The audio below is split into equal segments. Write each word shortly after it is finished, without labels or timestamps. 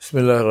بسم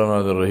الله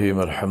الرحمن الرحيم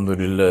الحمد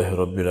لله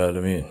رب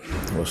العالمين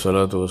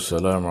والصلاة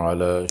والسلام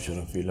على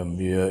أشرف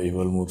الأنبياء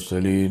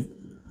والمرسلين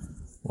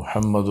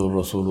محمد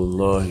رسول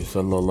الله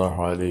صلى الله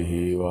عليه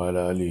وعلى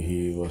آله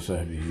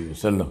وصحبه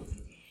وسلم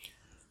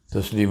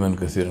تسليما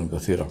كثيرا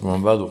كثيرا.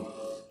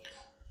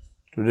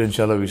 Today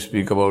inshallah we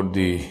speak about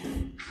the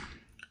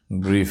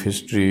brief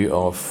history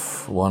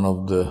of one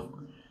of the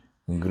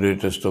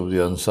greatest of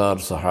the Ansar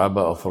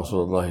Sahaba of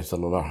Rasulullah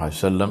sallallahu alaihi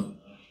wasallam.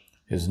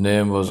 His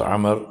name was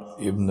Amr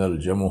ibn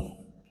al-Jamuh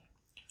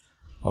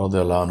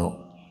radiyallahu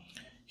anhu.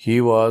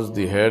 He was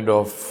the head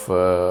of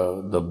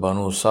the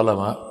Banu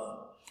Salama,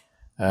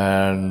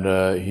 and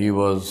he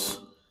was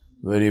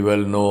very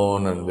well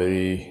known and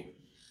very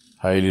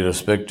highly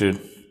respected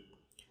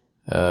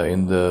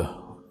in the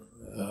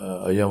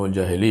Ayyam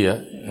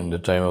al-Jahiliyyah, in the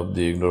time of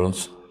the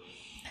ignorance.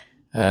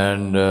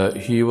 And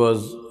he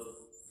was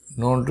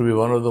known to be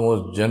one of the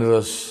most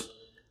generous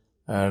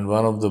and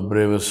one of the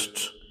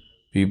bravest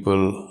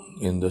people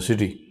in the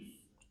city.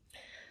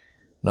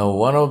 Now,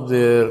 one of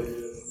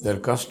their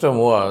custom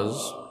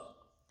was,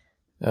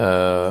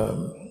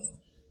 the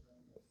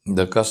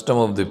custom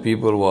of the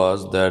people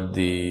was that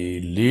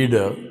the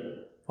leader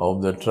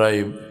of the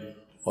tribe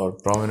or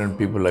prominent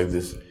people like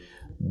this,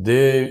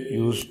 they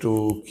used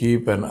to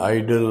keep an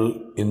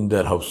idol in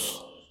their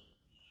house.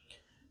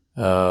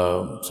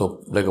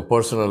 So like a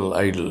personal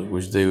idol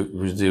which they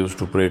used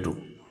to pray to.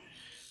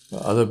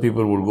 Other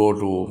people would go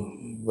to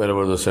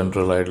wherever the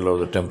central idol or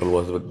the temple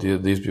was, but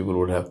these people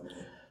would have.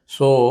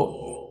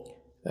 So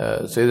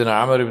Sayyidina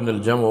Amr ibn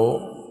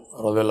al-Jamuh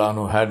radiyallahu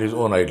anhu had his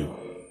own idol.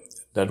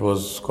 That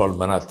was called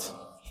Manat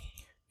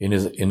in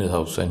his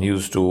house, and he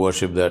used to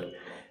worship that,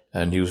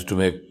 and he used to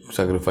make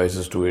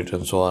sacrifices to it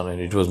and so on. And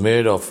it was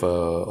made of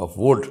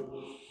wood,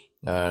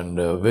 and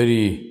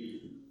very,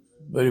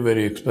 very,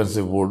 very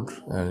expensive wood.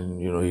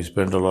 And he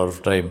spent a lot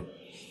of time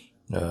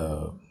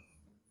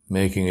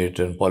making it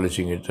and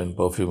polishing it and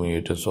perfuming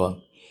it and so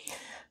on.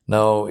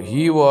 Now,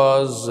 he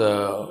was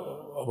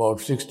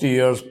about 60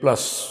 years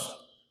plus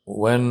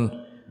when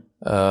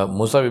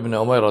Musab ibn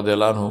Umair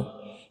radiallahu anhu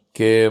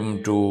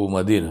came to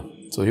Medina.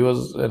 So he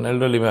was an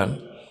elderly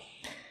man,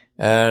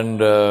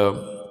 and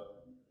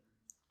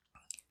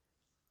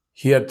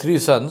he had three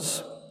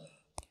sons,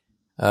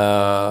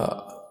 Mu'ad,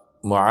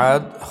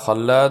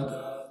 Khallad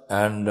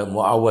and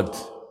Mu'awad.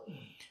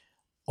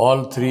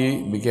 All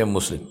three became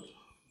Muslim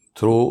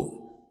through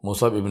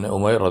Musab ibn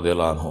Umair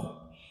radiallahu anhu.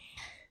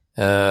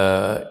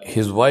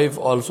 His wife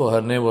also,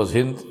 her name was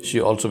Hind, she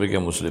also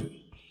became Muslim.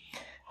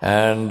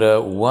 And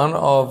one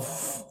of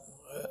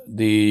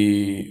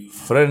the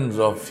friends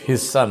of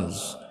his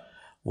sons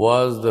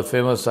was the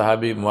famous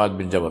Sahabi Mu'adh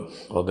bin Jabal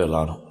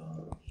radiallahu anhu.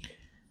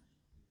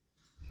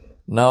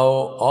 Now,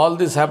 all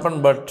this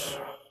happened, but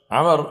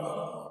Amr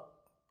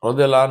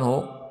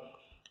radiallahu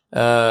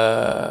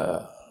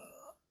anhu,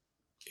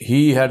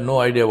 he had no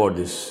idea about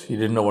this. He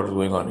didn't know what was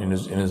going on. In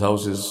his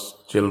house, his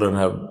children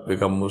have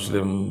become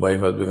Muslim,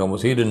 wife has become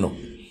Muslim. He didn't know.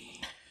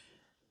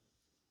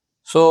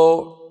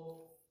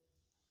 So,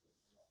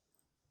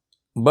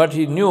 but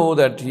he knew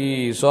that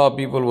he saw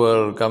people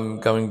were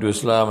coming to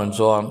Islam and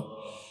so on.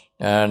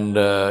 And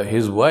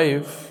his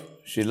wife,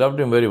 she loved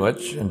him very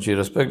much and she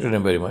respected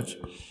him very much.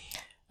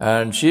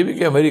 And she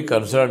became very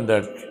concerned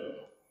that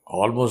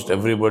almost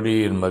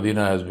everybody in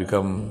Medina has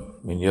become,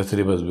 in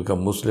Yathrib has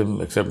become Muslim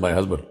except my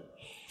husband.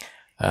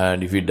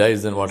 And if he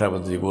dies, then what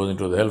happens? He goes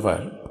into the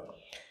hellfire.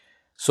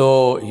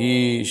 So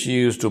she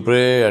used to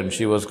pray, and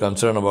she was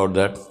concerned about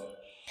that.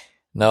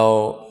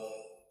 Now,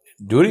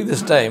 during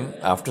this time,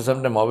 after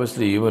some time,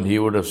 obviously, even he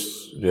would have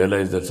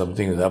realized that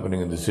something is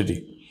happening in the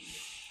city.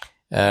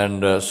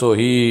 And so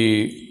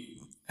he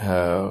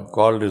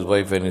called his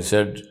wife and he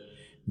said,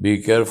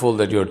 "Be careful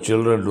that your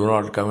children do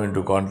not come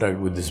into contact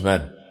with this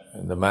man."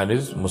 And the man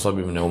is Musab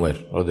ibn Umair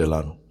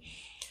radiallahu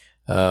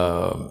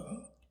anhu.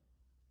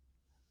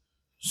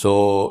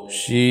 So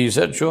she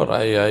said, "Sure,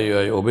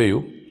 I obey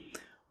you.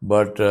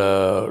 But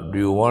do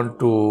you want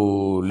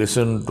to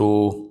listen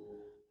to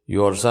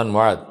your son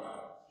Mu'adh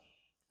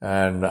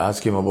and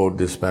ask him about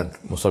this man,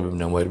 Musab ibn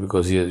Umair,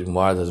 because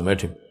Mu'adh has met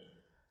him?"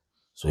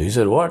 So he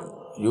said, "What?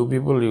 You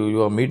people,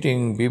 you are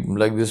meeting people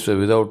like this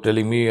without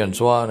telling me and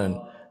so on, and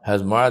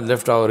has Mu'adh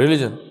left our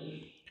religion?"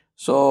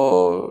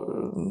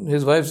 So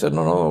his wife said,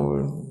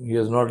 No, he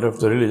has not left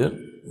the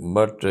religion,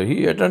 but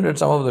he attended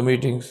some of the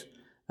meetings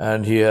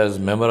and he has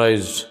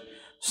memorized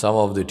some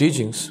of the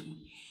teachings.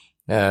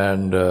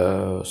 And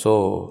so,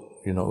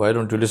 why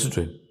don't you listen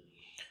to him?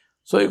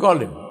 So he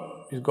called him.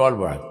 He called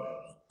Mu'adh.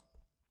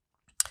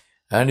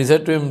 And he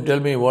said to him, "Tell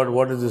me,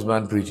 what is this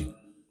man preaching?"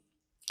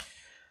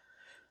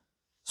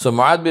 So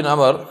Mu'adh bin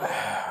Amr,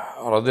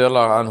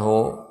 radiallahu anhu,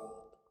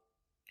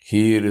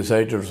 he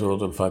recited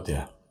Surah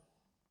Al-Fatiha.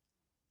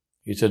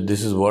 He said,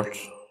 "This is what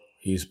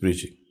he is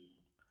preaching."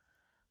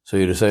 So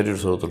he recited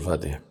Surah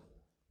Al-Fatiha.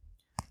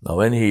 Now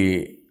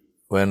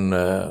when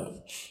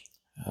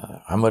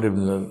Amr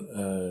ibn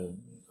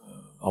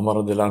Amr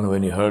radiallahu anhu,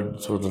 when he heard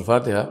Surah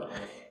Al-Fatiha,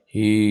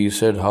 he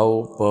said, "How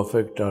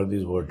perfect are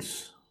these words."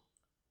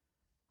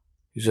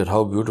 He said,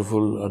 how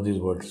beautiful are these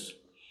words?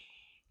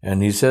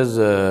 And he says,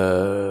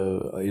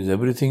 is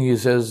everything he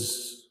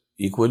says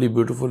equally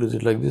beautiful? Is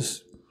it like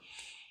this?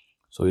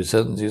 So his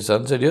son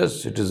said,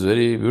 yes, it is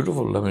very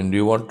beautiful. I mean, do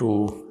you want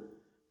to,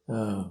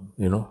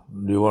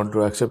 do you want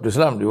to accept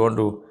Islam? Do you want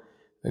to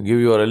give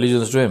your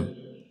allegiance to him?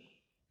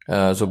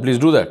 So please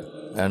do that.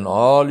 And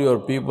all your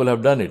people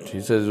have done it.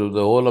 He says, the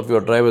whole of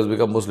your tribe has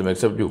become Muslim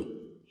except you.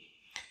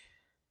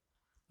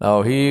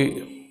 Now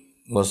he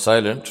was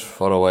silent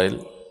for a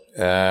while,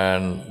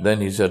 and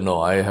then he said,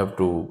 no, I have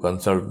to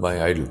consult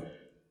my idol,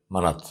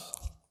 Manat.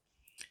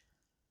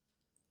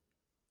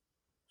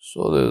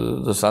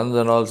 So the sons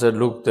and all said,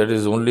 look, that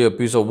is only a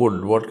piece of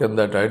wood. What can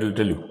that idol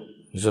tell you?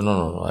 He said,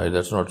 no,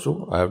 that's not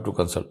true. I have to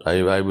consult.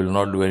 I will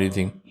not do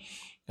anything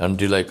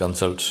until I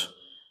consult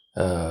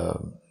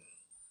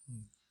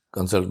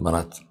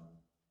Manat.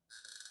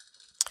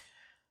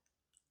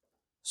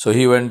 So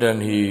he went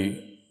and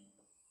he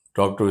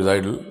talked to his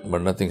idol,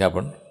 but nothing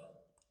happened.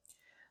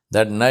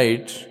 That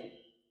night,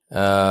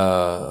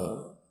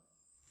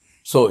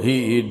 so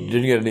he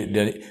didn't get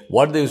any.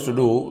 What they used to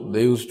do,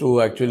 they used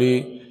to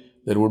actually,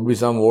 there would be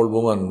some old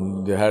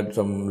woman, they had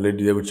some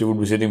lady there, but she would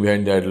be sitting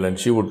behind the idol and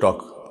she would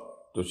talk.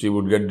 So she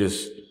would get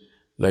this,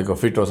 like a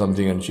fit or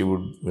something, and she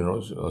would,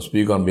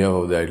 speak on behalf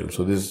of the idol.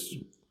 So this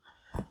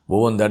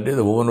woman, that day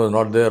the woman was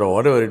not there or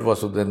whatever it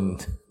was, so then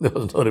there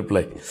was no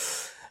reply.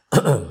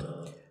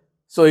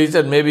 So he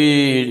said,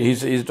 maybe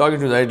he's talking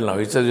to the idol now.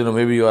 He says,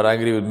 maybe you are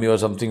angry with me or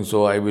something,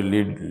 so I will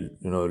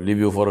leave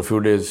you for a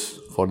few days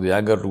for the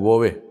anger to go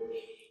away,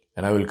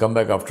 and I will come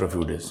back after a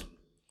few days.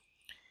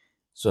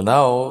 So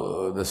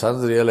now the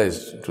sons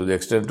realized to the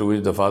extent to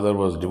which the father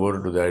was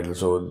devoted to the idol.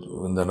 So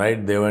in the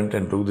night they went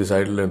and took this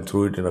idol and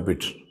threw it in a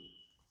pit.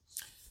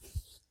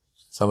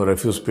 Some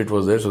refuse pit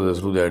was there, so they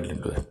threw the idol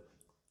into that.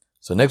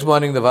 So next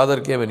morning the father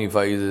came and he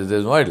says,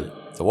 there's no idol.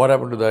 So what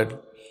happened to the idol?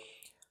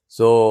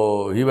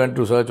 So he went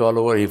to search all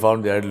over. He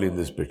found the idol in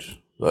this pit.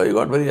 So he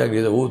got very angry.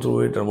 He said, who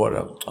threw it and what?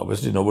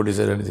 Obviously nobody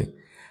said anything.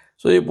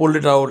 So he pulled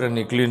it out and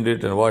he cleaned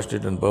it and washed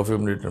it and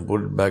perfumed it and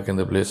put it back in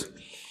the place.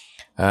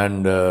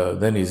 And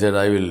then he said,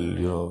 I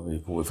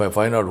will, if I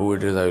find out who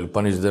it is, I will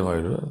punish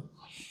them.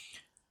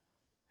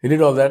 He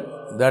did all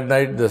that. That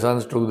night the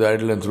sons took the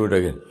idol and threw it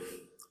again.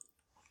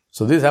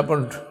 So this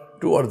happened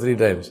 2 or 3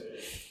 times.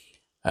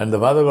 And the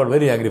father got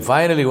very angry.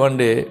 Finally one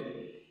day,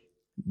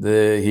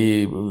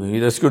 he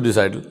rescued this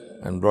idol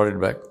and brought it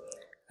back.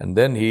 And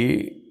then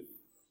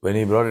when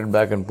he brought it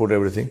back and put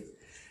everything,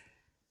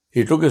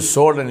 he took his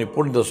sword and he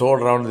put the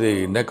sword around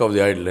the neck of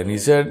the idol. And he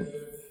said,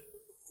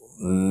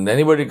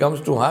 anybody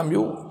comes to harm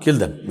you, kill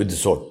them with the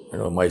sword.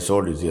 My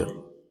sword is here.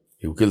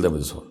 You kill them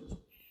with the sword.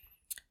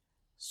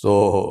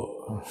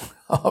 So,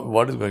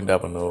 what is going to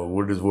happen?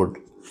 Wood is wood.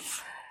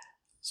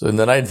 So in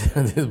the night,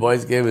 these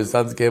boys came, his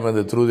sons came and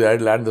they threw the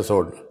idol and the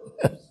sword.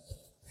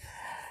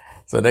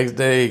 So next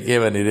day he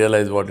came and he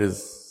realized what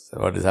is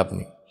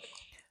happening.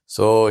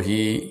 So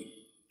he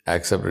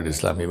accepted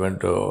Islam. He went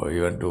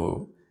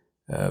to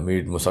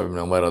meet Mus'ab ibn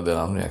Umair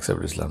radhiyallahu anhu, he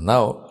accepted Islam.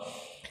 Now,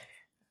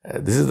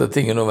 this is the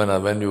thing,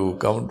 when you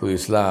come to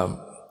Islam,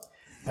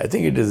 I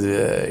think it is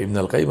Ibn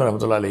al-Qayyim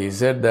rahmatullah alayhi, he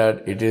said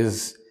that it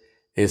is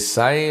a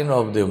sign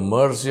of the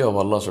mercy of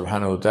Allah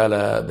subhanahu wa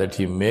ta'ala that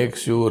He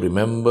makes you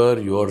remember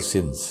your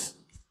sins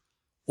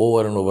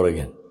over and over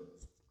again.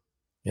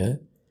 Yeah?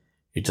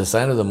 It's a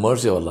sign of the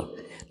mercy of Allah.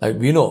 Like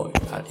we know,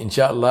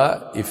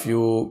 inshallah, if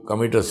you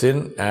commit a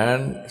sin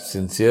and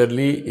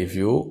sincerely, if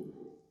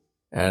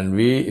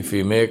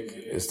we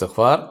make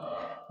istighfar,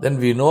 then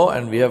we know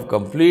and we have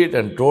complete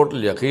and total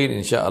yaqeen,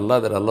 inshallah,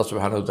 that Allah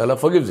subhanahu wa ta'ala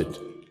forgives it.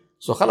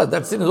 So khalas,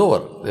 that sin is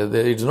over.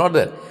 It's not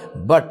there.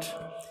 But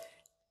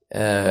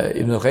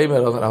Ibn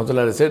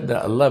Qayyim said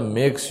that Allah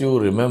makes you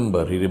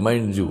remember, He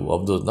reminds you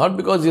of those. Not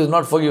because He is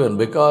not forgiven,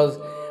 because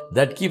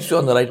that keeps you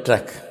on the right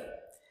track.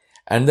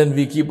 And then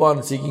we keep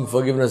on seeking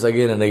forgiveness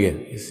again and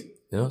again.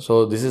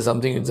 So this is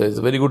something, it's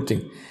a very good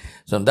thing.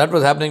 So that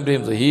was happening to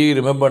him. So he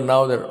remembered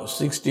now that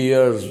 60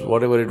 years,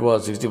 whatever it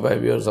was,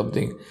 65 years,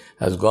 something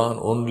has gone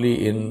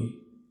only in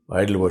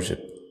idol worship.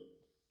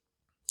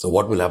 So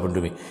what will happen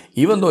to me?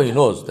 Even though he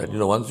knows that,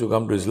 once you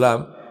come to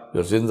Islam,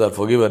 your sins are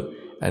forgiven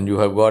and you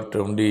have got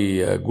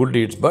only good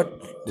deeds.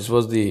 But this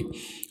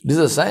is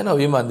a sign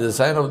of Iman, this is a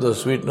sign of the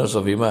sweetness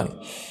of Iman.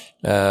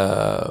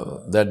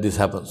 That this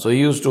happens. So he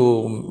used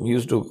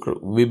to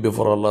weep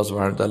before Allah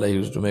subhanahu wa ta'ala. He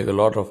used to make a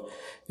lot of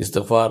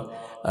istighfar.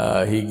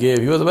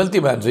 He was a wealthy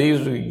man, so he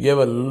used to give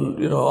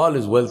all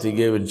his wealth he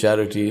gave in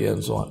charity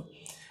and so on.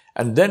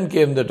 And then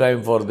came the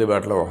time for the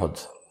Battle of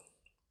Uhud.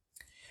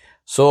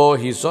 So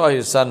he saw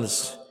his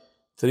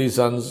 3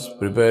 sons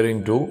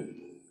preparing to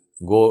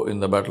go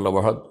in the Battle of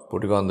Uhud,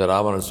 putting on their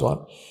armor and so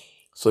on.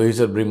 So he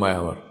said, bring my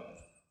armor.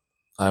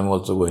 I am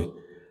also going.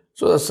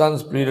 So the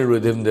sons pleaded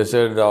with him. They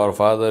said, our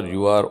father,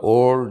 you are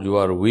old, you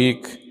are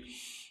weak.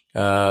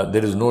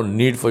 There is no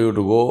need for you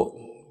to go.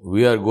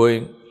 We are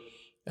going.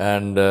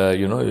 And,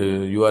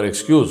 you are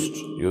excused.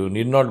 You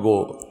need not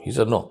go. He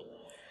said, no,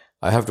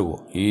 I have to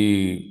go.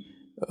 He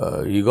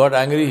got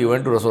angry. He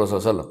went to Rasulullah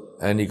sallallahu alaihi wasallam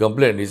and he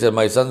complained. He said,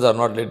 my sons are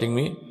not letting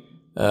me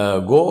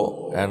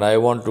go, and I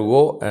want to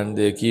go, and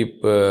they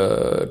keep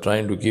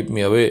trying to keep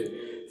me away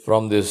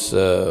from this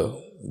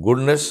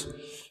goodness,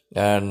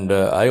 and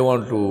I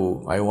want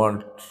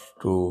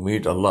to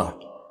meet Allah.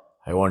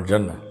 I want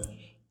Jannah.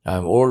 I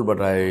am old,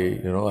 but I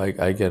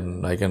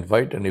can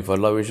fight, and if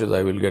Allah wishes,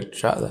 I will get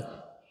Shahada.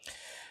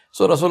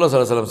 So Rasulullah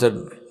Sallallahu Alaihi Wasallam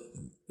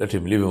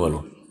said, leave him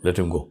alone, let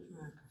him go.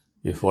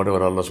 If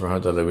whatever Allah Subhanahu wa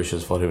Ta'ala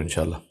wishes for him,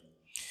 inshallah.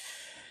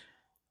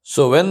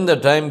 So when the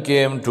time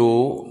came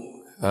to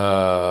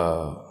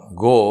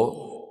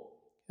go,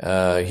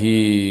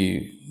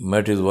 he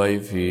met his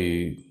wife,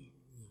 he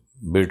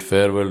bid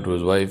farewell to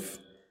his wife,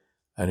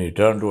 and he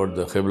turned toward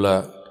the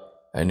Qibla,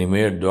 and he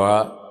made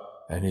dua,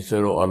 and he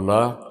said, "Oh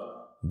Allah,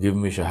 give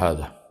me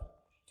Shahada,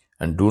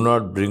 and do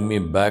not bring me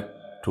back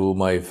to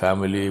my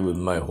family with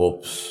my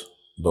hopes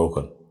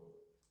broken.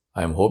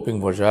 I am hoping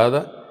for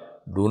Shahada,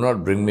 do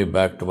not bring me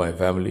back to my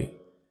family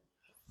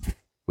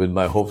with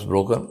my hopes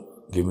broken,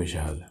 give me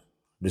Shahada."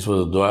 This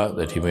was the dua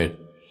that he made.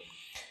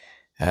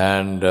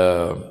 And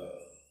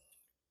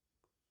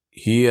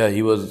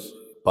he was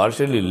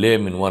partially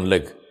lame in one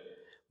leg,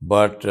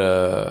 but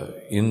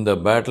in the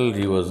battle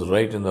he was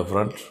right in the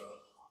front,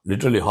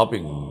 literally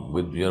hopping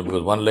with,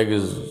 because one leg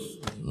is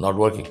not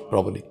working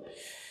properly.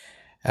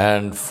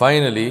 And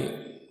finally,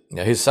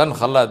 his son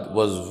Khalad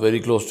was very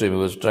close to him. He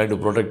was trying to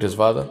protect his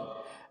father.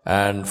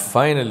 And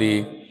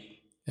finally,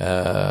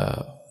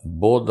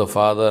 both the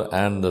father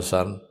and the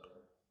son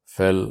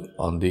fell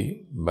on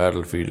the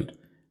battlefield,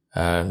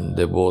 and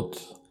they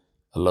both,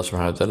 Allah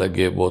subhanahu wa ta'ala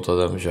gave both of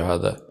them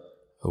Shahada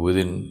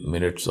within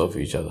minutes of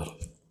each other.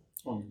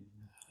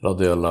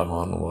 Radiyallahu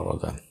anhu wa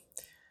radhan.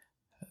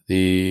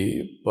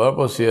 The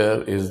purpose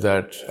here is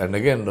that, and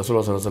again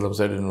Rasulullah Sallallahu Alaihi Wasallam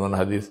said in one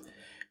hadith,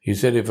 he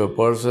said, if a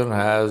person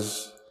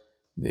has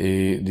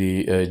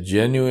the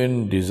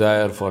genuine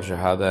desire for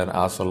Shahada and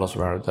asks Allah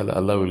subhanahu wa ta'ala,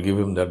 Allah will give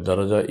him that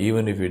daraja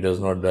even if he does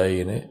not die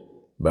in a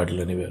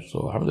battle anywhere.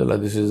 So alhamdulillah,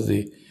 this is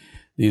the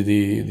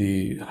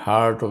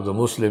heart of the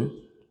Muslim,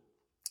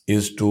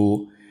 is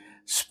to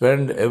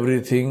spend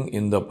everything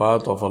in the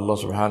path of Allah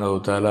subhanahu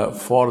wa ta'ala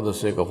for the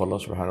sake of Allah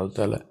subhanahu wa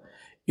ta'ala,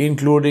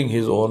 including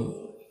his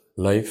own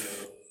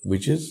life,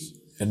 which is,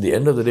 at the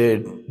end of the day,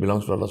 it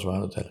belongs to Allah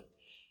subhanahu wa ta'ala.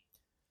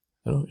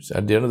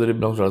 At the end of the day, it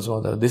belongs to Allah subhanahu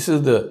wa ta'ala. This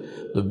is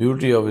the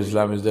beauty of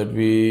Islam, is that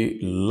we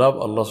love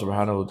Allah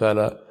subhanahu wa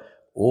ta'ala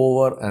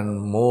over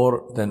and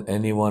more than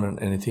anyone and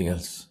anything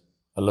else.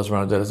 Allah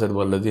subhanahu wa ta'ala said,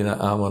 وَالَّذِينَ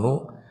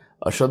آمَنُوا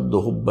أَشَدُّ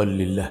حُبًّا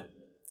لِلَّهِ.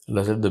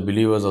 Allah said, the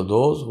believers are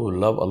those who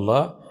love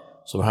Allah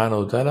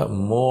subhanahu wa ta'ala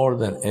more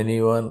than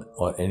anyone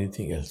or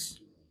anything else.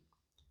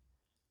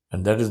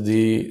 And that is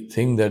the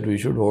thing that we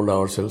should hold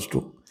ourselves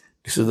to.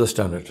 This is the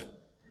standard.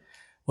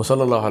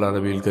 وصلى الله على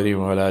نبي الكريم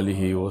وعلى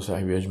آله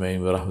وصحبه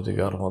أجمعين برحمتك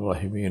يا أرحم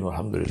الراحمين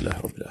والحمد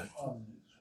لله رب العالمين.